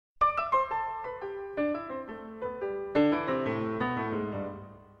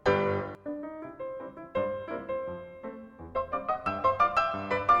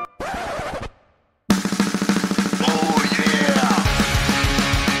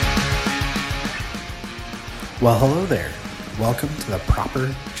Well, hello there. Welcome to the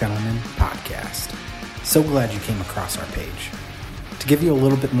Proper Gentleman Podcast. So glad you came across our page. To give you a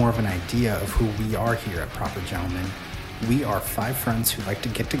little bit more of an idea of who we are here at Proper Gentleman, we are 5 friends who like to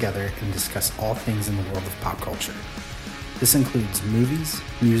get together and discuss all things in the world of pop culture. This includes movies,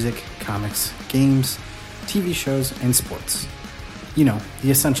 music, comics, games, TV shows, and sports. You know,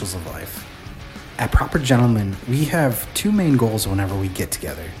 the essentials of life. At Proper Gentleman, we have 2 main goals whenever we get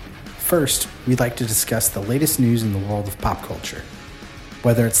together. First, we'd like to discuss the latest news in the world of pop culture.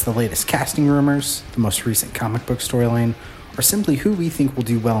 Whether it's the latest casting rumors, the most recent comic book storyline, or simply who we think will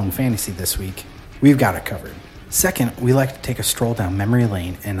do well in fantasy this week, we've got it covered. Second, we like to take a stroll down memory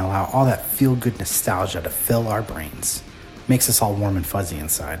lane and allow all that feel-good nostalgia to fill our brains. Makes us all warm and fuzzy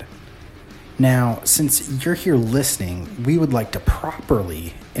inside. Now, since you're here listening, we would like to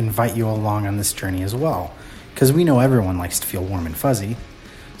properly invite you along on this journey as well, because we know everyone likes to feel warm and fuzzy.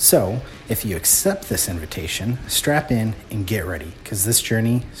 So, if you accept this invitation, strap in and get ready, because this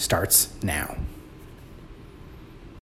journey starts now.